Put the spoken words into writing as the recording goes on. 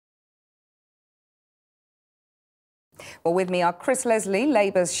Well, with me are Chris Leslie,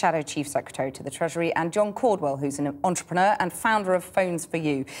 Labour's Shadow Chief Secretary to the Treasury, and John Caudwell, who's an entrepreneur and founder of Phones for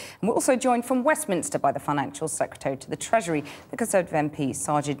You. And we're also joined from Westminster by the Financial Secretary to the Treasury, the Conservative MP,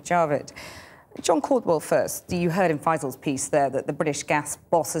 Sajid Javid. John Caudwell first. You heard in Faisal's piece there that the British gas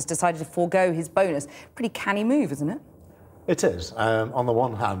boss has decided to forego his bonus. Pretty canny move, isn't it? It is. On the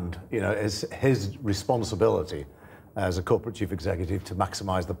one hand, it's his responsibility as a corporate chief executive to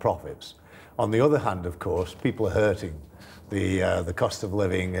maximise the profits. On the other hand, of course, people are hurting. The cost of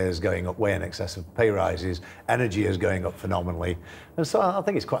living is going up way in excess of pay rises. Energy is going up phenomenally. And so I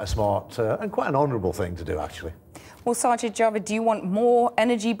think it's quite a smart and quite an honourable thing to do, actually. Well, Sajid Javid, do you want more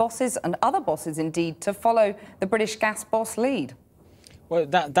energy bosses and other bosses, indeed, to follow the British gas boss lead? Well,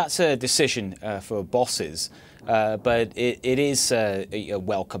 that's a decision for bosses, but it is a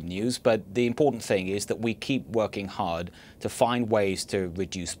welcome news. But the important thing is that we keep working hard to find ways to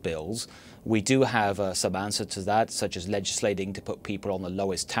reduce bills. We do have some answer to that, such as legislating to put people on the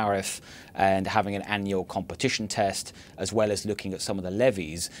lowest tariff and having an annual competition test, as well as looking at some of the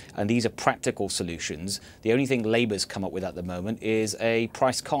levies. And these are practical solutions. The only thing Labour's come up with at the moment is a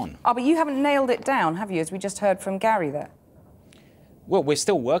price con. Oh, but you haven't nailed it down, have you, as we just heard from Gary there? Well, we're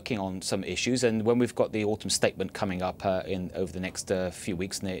still working on some issues, and when we've got the autumn statement coming up over the next few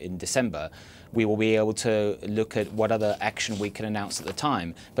weeks in December, we will be able to look at what other action we can announce at the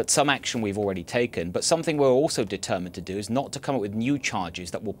time. But some action we've already taken. But something we're also determined to do is not to come up with new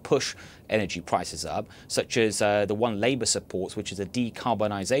charges that will push energy prices up, such as the one Labour supports, which is a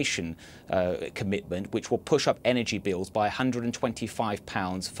decarbonisation commitment, which will push up energy bills by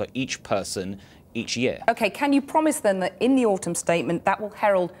 £125 for each person each year. OK, can you promise then that in the autumn statement that will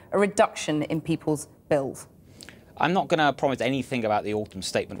herald a reduction in people's bills? I'm not going to promise anything about the autumn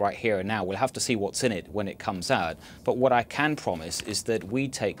statement right here and now. We'll have to see what's in it when it comes out. But what I can promise is that we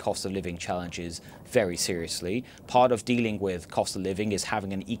take cost of living challenges very seriously. Part of dealing with cost of living is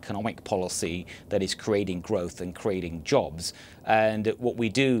having an economic policy that is creating growth and creating jobs. And what we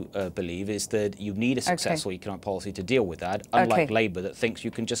do believe is that you need a successful economic policy to deal with that, unlike Labour that thinks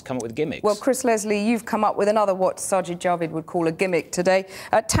you can just come up with gimmicks. Well, Chris Leslie, you've come up with another what Sajid Javid would call a gimmick today,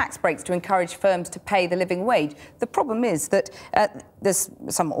 tax breaks to encourage firms to pay the living wage. The problem is that there's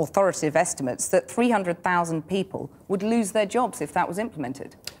some authoritative estimates that 300,000 people would lose their jobs if that was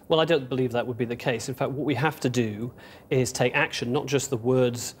implemented. Well, I don't believe that would be the case. In fact, what we have to do is take action, not just the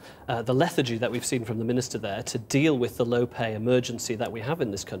words, the lethargy that we've seen from the minister there, to deal with the low-pay emergency that we have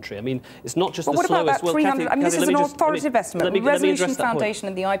in this country. I mean, it's not just the slowest... What about that 300... I mean, this is an authoritative estimate. The Resolution Foundation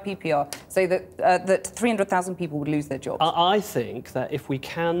and the IPPR say that 300,000 people would lose their jobs. I think that if we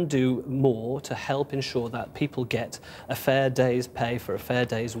can do more to help ensure that people get a fair day's pay for a fair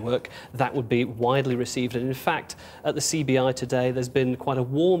day's work, that would be widely received. And in fact, at the CBI today, there's been quite a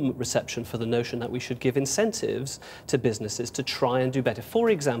warm reception for the notion that we should give incentives to businesses to try and do better.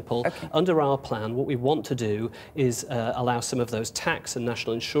 For example, under our plan, what we want to do is allow some of those tax and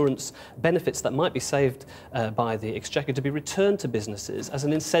national insurance benefits that might be saved by the Exchequer to be returned to businesses as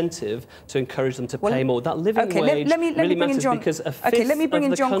an incentive to encourage them to pay more. That living wage really matters because a fifth of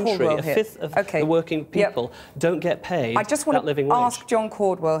the country, a fifth of the working people don't get paid I just want to ask John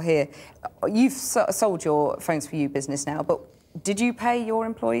Caudwell here. You've sold your Phones for You business now, but did you pay your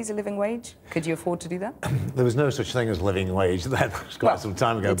employees a living wage? Could you afford to do that? There was no such thing as living wage then. It was quite some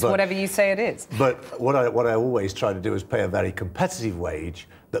time ago. It's whatever you say it is. But what I always try to do is pay a very competitive wage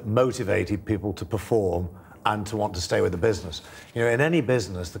that motivated people to perform and to want to stay with the business. In any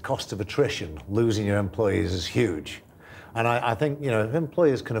business, the cost of attrition, losing your employees, is huge. And I think, if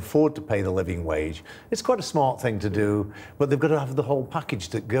employers can afford to pay the living wage, it's quite a smart thing to do, but they've got to have the whole package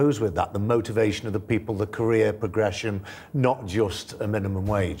that goes with that, the motivation of the people, the career progression, not just a minimum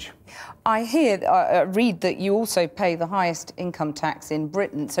wage. I read that you also pay the highest income tax in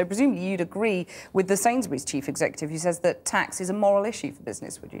Britain, so presumably you'd agree with the Sainsbury's chief executive who says that tax is a moral issue for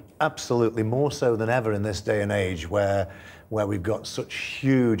business, would you? Absolutely, more so than ever in this day and age where we've got such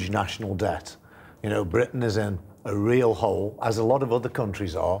huge national debt. Britain is in a real hole, as a lot of other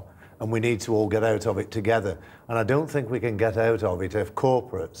countries are, and we need to all get out of it together. And I don't think we can get out of it if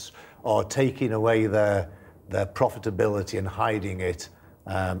corporates are taking away their profitability and hiding it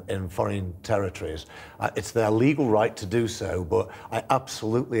in foreign territories. It's their legal right to do so, but I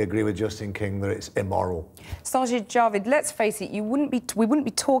absolutely agree with Justin King that it's immoral. Sajid Javid, let's face it, we wouldn't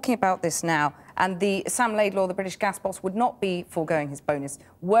be talking about this now, and the Sam Laidlaw, the British gas boss, would not be foregoing his bonus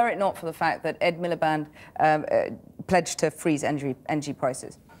were it not for the fact that Ed Miliband pledged to freeze energy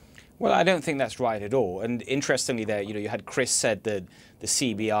prices. Well, I don't think that's right at all. And interestingly there, you had Chris said that the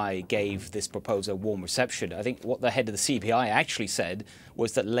CBI gave this proposal a warm reception. I think what the head of the CBI actually said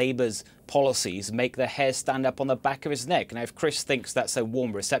was that Labour's policies make their hair stand up on the back of his neck. Now, if Chris thinks that's a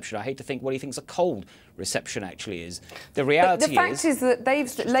warm reception, I hate to think what he thinks a cold reception actually is. The reality the fact is that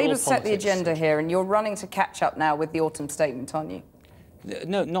Labour's set the agenda here, and you're running to catch up now with the autumn statement, aren't you?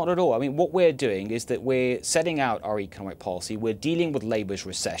 No, not at all. I mean, what we're doing is that we're setting out our economic policy. We're dealing with Labour's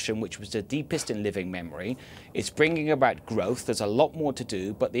recession, which was the deepest in living memory. It's bringing about growth. There's a lot more to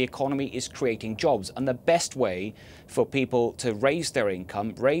do, but the economy is creating jobs. And the best way for people to raise their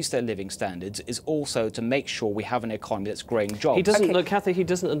income, raise their living standards, is also to make sure we have an economy that's growing jobs. He doesn't, look, Cathy, he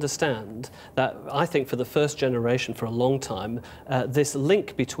doesn't understand that, I think, for the first generation for a long time, this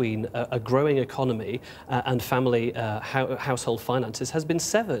link between a growing economy and family household finances has been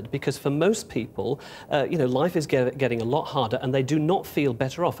severed, because for most people, life is getting a lot harder and they do not feel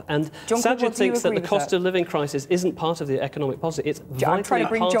better off. And Sajid thinks that the cost of living crisis isn't part of the economic policy. It's vitally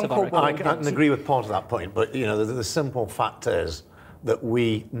part of our economy. I can agree with part of that point, but the simple fact is that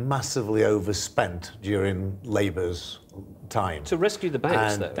we massively overspent during Labour's time. To rescue the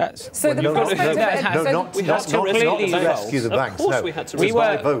banks, though. Not to rescue the banks. Of course we had to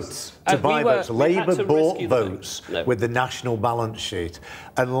buy votes. Labour bought votes with the national balance sheet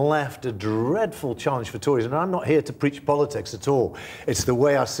and left a dreadful challenge for Tories. And I'm not here to preach politics at all. It's the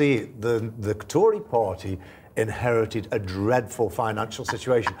way I see it. The Tory party inherited a dreadful financial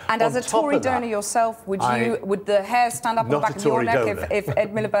situation. And as a Tory donor yourself, would the hair stand up on the back of your neck if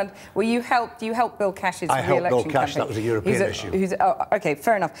Ed Miliband? Do you help Bill Cash's re-election campaign? I helped Bill Cash. That was a European issue. Okay,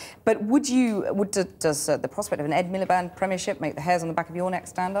 fair enough. But does the prospect of an Ed Miliband premiership make the hairs on the back of your neck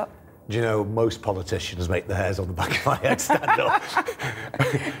stand up? Do you know, most politicians make the hairs on the back of my head stand up.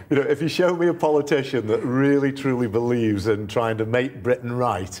 If you show me a politician that really, truly believes in trying to make Britain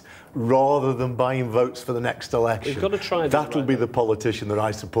right, rather than buying votes for the next election, we've got to try that'll be the politician that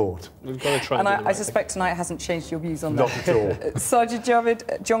I support. We've got to try and I suspect tonight hasn't changed your views on that. Not at all. Sajid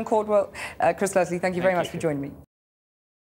Javid, John Caudwell, Chris Leslie, thank you very much for joining me.